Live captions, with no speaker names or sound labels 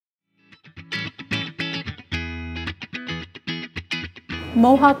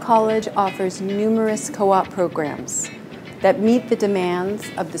Mohawk College offers numerous co-op programs that meet the demands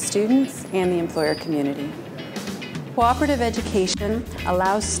of the students and the employer community. Cooperative education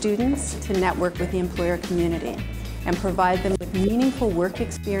allows students to network with the employer community and provide them with meaningful work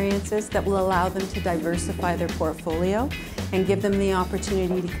experiences that will allow them to diversify their portfolio and give them the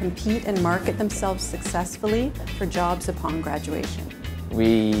opportunity to compete and market themselves successfully for jobs upon graduation.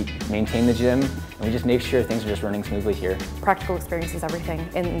 We maintain the gym and we just make sure things are just running smoothly here. Practical experience is everything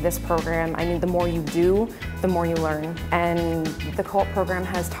in this program. I mean, the more you do, the more you learn. And the co-op program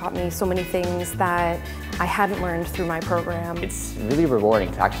has taught me so many things that I hadn't learned through my program. It's really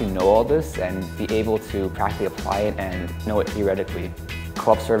rewarding to actually know all this and be able to practically apply it and know it theoretically.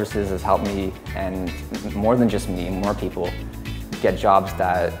 Co-op services has helped me, and more than just me, more people get jobs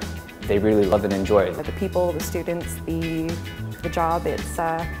that they really love and enjoy. The people, the students, the job,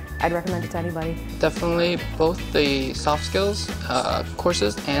 I'd recommend it to anybody. Definitely both the soft skills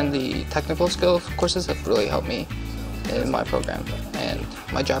courses and the technical skills courses have really helped me in my program and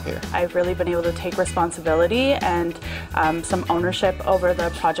my job here. I've really been able to take responsibility and some ownership over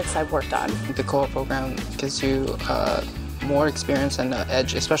the projects I've worked on. The co-op program gives you more experience and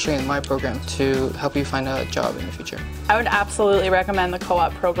edge, especially in my program, to help you find a job in the future. I would absolutely recommend the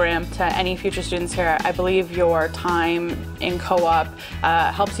co-op program to any future students here. I believe your time in co-op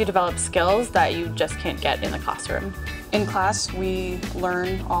helps you develop skills that you just can't get in the classroom. In class, we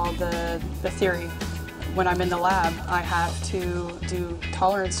learn all the theory. When I'm in the lab, I have to do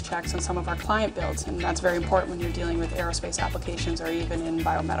tolerance checks on some of our client builds, and that's very important when you're dealing with aerospace applications or even in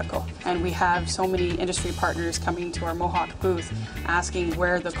biomedical. And we have so many industry partners coming to our Mohawk booth asking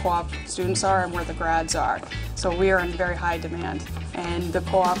where the co-op students are and where the grads are. So we are in very high demand, and the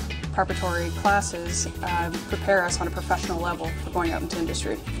co-op preparatory classes prepare us on a professional level for going out into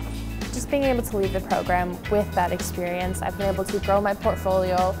industry. Just being able to leave the program with that experience, I've been able to grow my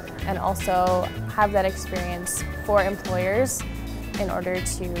portfolio and also have that experience for employers in order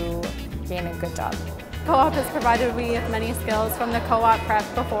to gain a good job. Co-op has provided me with many skills, from the co-op prep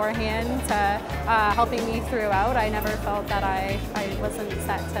beforehand to helping me throughout. I never felt that I wasn't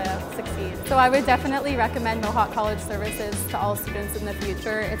set to succeed. So I would definitely recommend Mohawk College services to all students in the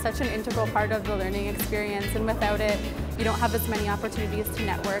future. It's such an integral part of the learning experience, and without it, you don't have as many opportunities to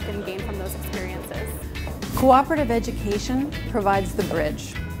network and gain from those experiences. Cooperative education provides the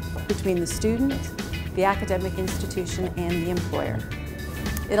bridge between the student, the academic institution, and the employer.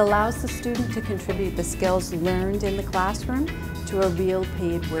 It allows the student to contribute the skills learned in the classroom to a real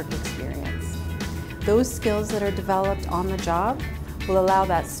paid work experience. Those skills that are developed on the job will allow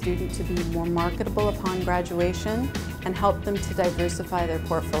that student to be more marketable upon graduation and help them to diversify their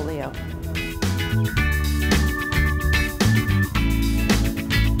portfolio.